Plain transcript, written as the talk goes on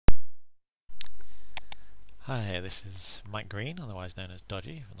Hi, this is Mike Green, otherwise known as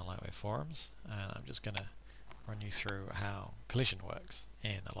Dodgy from the LightWave forums, and I'm just going to run you through how collision works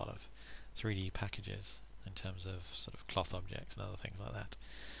in a lot of 3D packages in terms of sort of cloth objects and other things like that.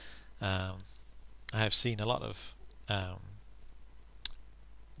 I have seen a lot of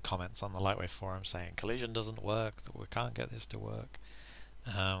comments on the LightWave forum saying collision doesn't work, that we can't get this to work,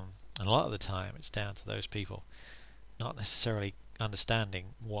 and a lot of the time it's down to those people not necessarily understanding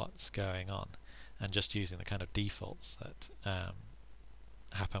what's going on and just using the kind of defaults that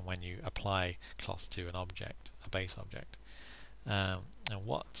happen when you apply cloth to an object, a base object. And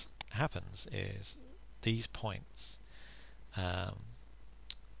what happens is these points,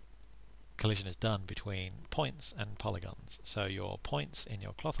 collision is done between points and polygons. So your points in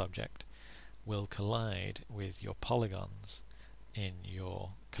your cloth object will collide with your polygons in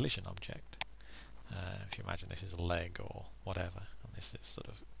your collision object. If you imagine this is a leg or whatever, and this is sort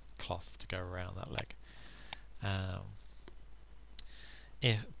of cloth to go around that leg.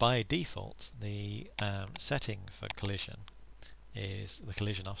 If by default the setting for collision is the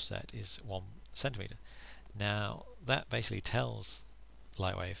collision offset is 1 centimeter. Now that basically tells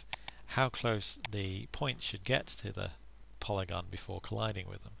LightWave how close the point should get to the polygon before colliding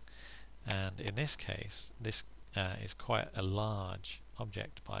with them. And in this case, this is quite a large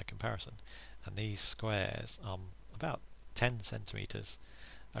object by comparison, and these squares are about 10 centimeters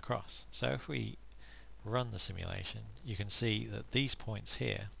across. So if we run the simulation, you can see that these points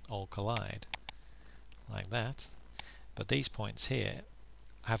here all collide like that, but these points here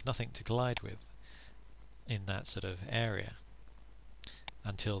have nothing to collide with in that sort of area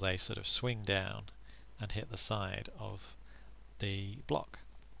until they sort of swing down and hit the side of the block.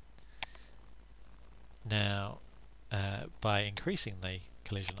 Now by increasing the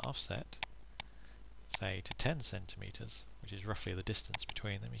collision offset, say to 10 centimeters, which is roughly the distance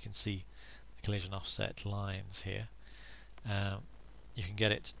between them, you can see the collision offset lines here. You can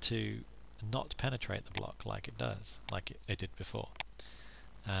get it to not penetrate the block like it does, like it did before,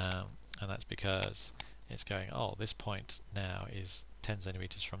 and that's because it's going, oh, this point now is 10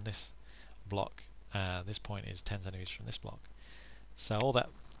 centimeters from this block, this point is 10 centimeters from this block. So all that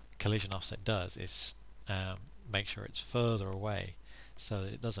collision offset does is make sure it's further away so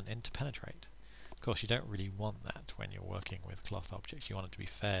that it doesn't interpenetrate. Of course, you don't really want that when you're working with cloth objects. You want it to be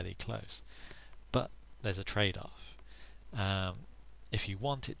fairly close, but there's a trade-off. If you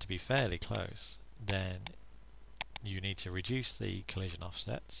want it to be fairly close, then you need to reduce the collision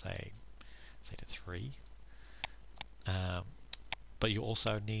offset, say to 3. But you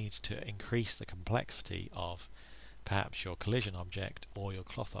also need to increase the complexity of perhaps your collision object or your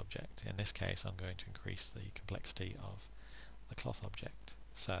cloth object. In this case, I'm going to increase the complexity of the cloth object.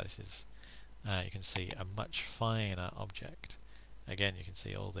 So this is, you can see a much finer object. Again, you can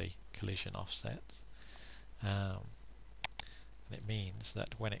see all the collision offsets. And it means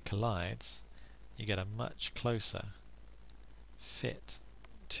that when it collides, you get a much closer fit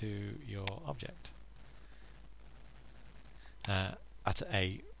to your object at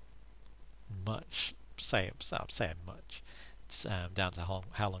a much, I'll say much, it's down to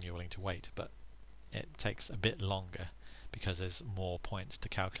how long you're willing to wait, but it takes a bit longer because there's more points to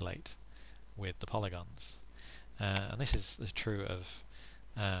calculate with the polygons. And this is true of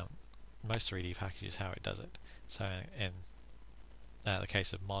most 3D packages, how it does it. So in the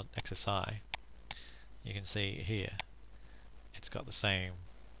case of ModXsi, you can see here it's got the same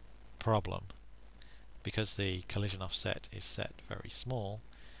problem. Because the collision offset is set very small,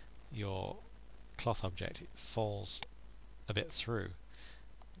 your cloth object falls a bit through.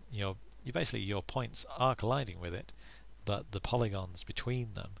 Basically your points are colliding with it, but the polygons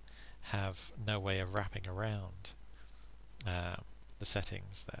between them have no way of wrapping around the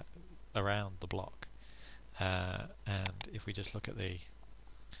settings that around the block. And if we just look at the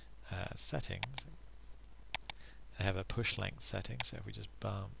settings, they have a push length setting. So if we just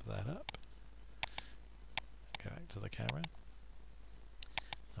bump that up, go back to the camera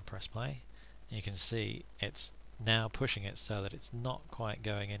and press play, you can see it's now pushing it so that it's not quite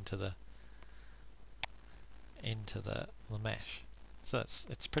going into the mesh. So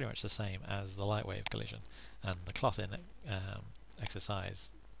it's pretty much the same as the LightWave collision, and the cloth in exercise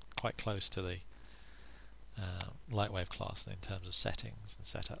is quite close to the LightWave class in terms of settings and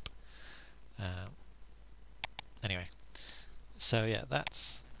setup. Anyway, so yeah,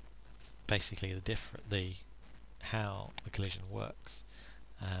 that's basically how the collision works,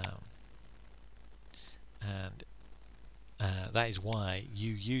 and that is why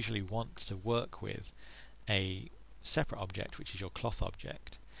you usually want to work with a separate object, which is your cloth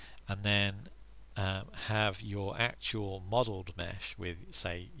object, and then have your actual modeled mesh with,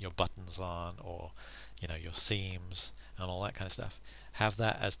 say, your buttons on, or your seams and all that kind of stuff, have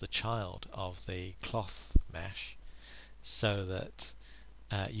that as the child of the cloth mesh, so that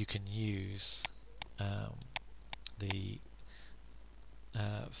you can use the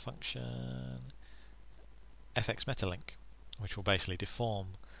function FX Metalink, which will basically deform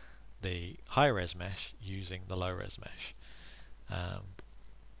the high-res mesh using the low-res mesh.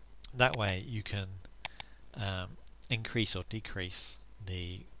 That way you can increase or decrease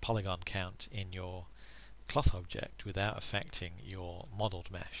the polygon count in your cloth object without affecting your modeled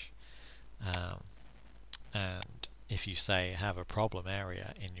mesh. And if you say have a problem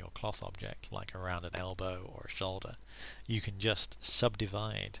area in your cloth object, like around an elbow or a shoulder, you can just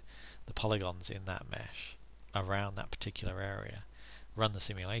subdivide the polygons in that mesh around that particular area, run the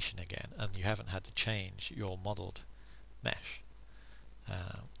simulation again, and you haven't had to change your modeled mesh.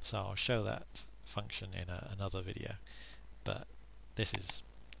 So I'll show that function in another video, but this is,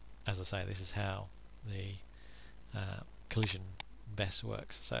 as I say, this is how the collision best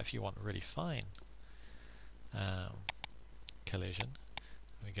works. So if you want really fine collision,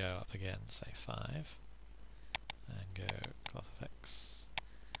 we go up again, say 5, and go ClothFX,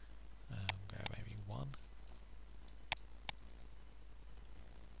 go maybe 1,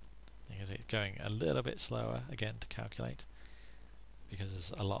 because it's going a little bit slower again to calculate, because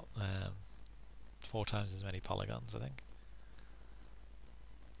there's a lot, 4 times as many polygons, I think.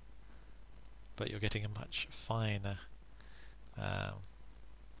 But you're getting a much finer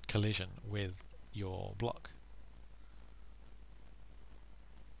collision with your block.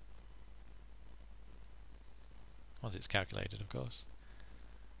 Once it's calculated, of course.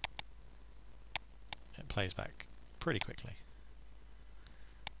 It plays back pretty quickly.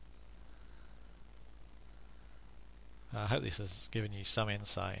 I hope this has given you some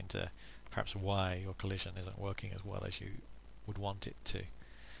insight into perhaps why your collision isn't working as well as you would want it to.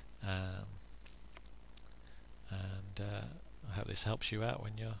 I hope this helps you out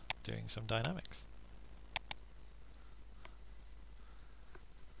when you're doing some dynamics.